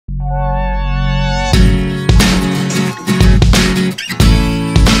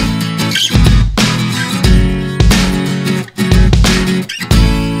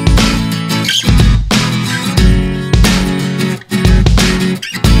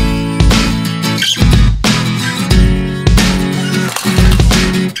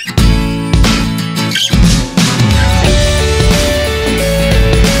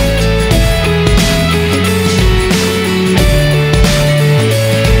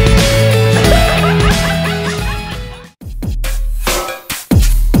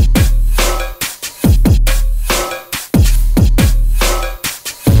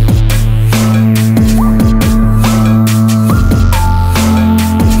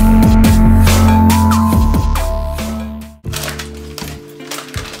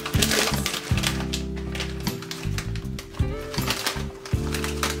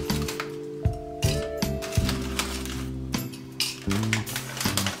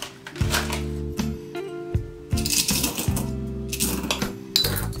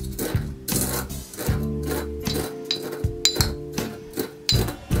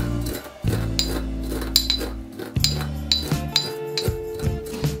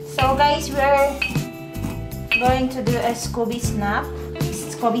guys, we're going to do a SCOOBY snack.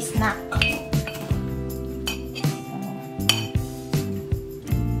 SCOOBY snack.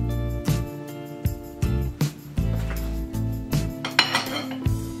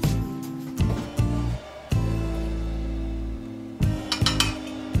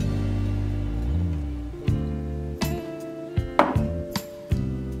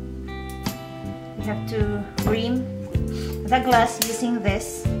 We have to rim the glass using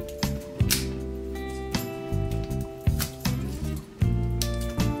this.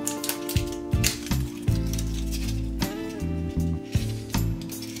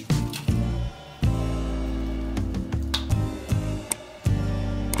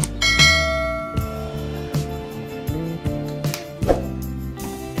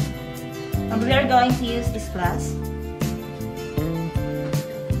 And we are going to use this glass.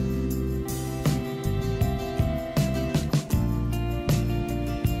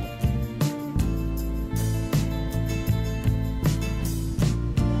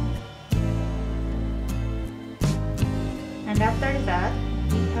 And after that,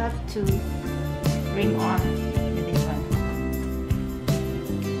 we have to rim on with this one,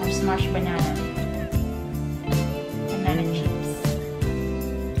 or smashed banana chips.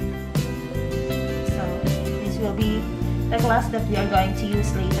 So this will be the glass that we are going to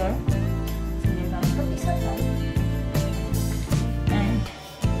use later. So we're going to put this aside. And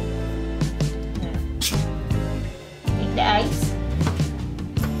take the ice.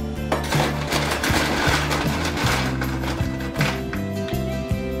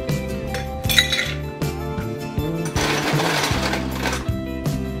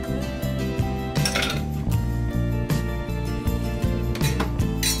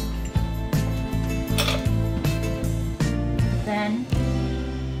 Then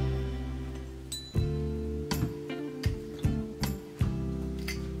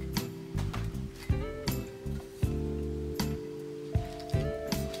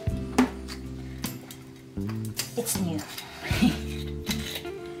it's new.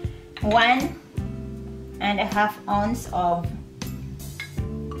 1.5 ounce of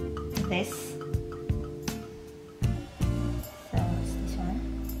this. So it's this one.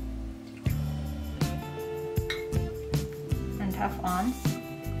 1/2 ounce.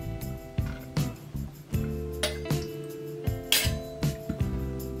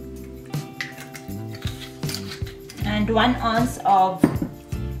 And 1 ounce of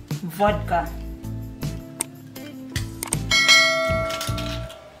vodka.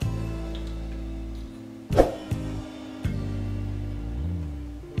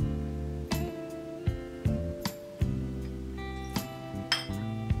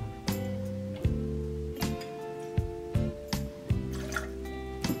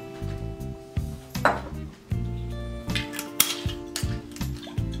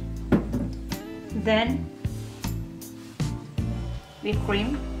 Then whipped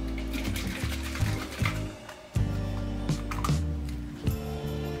cream.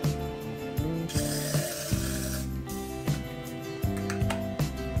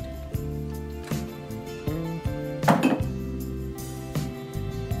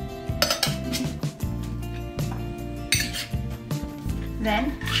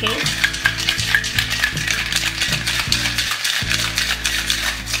 Then shake.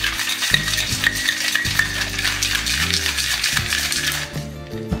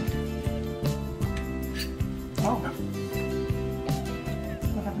 Oh,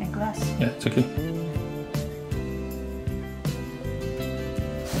 look at my glass. Yeah, it's okay.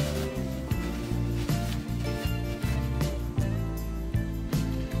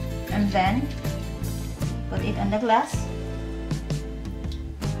 And then put it on the glass.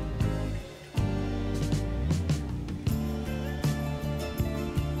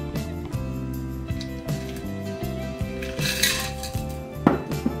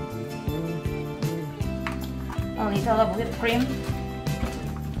 A little of whipped cream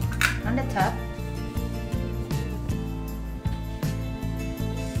on the top.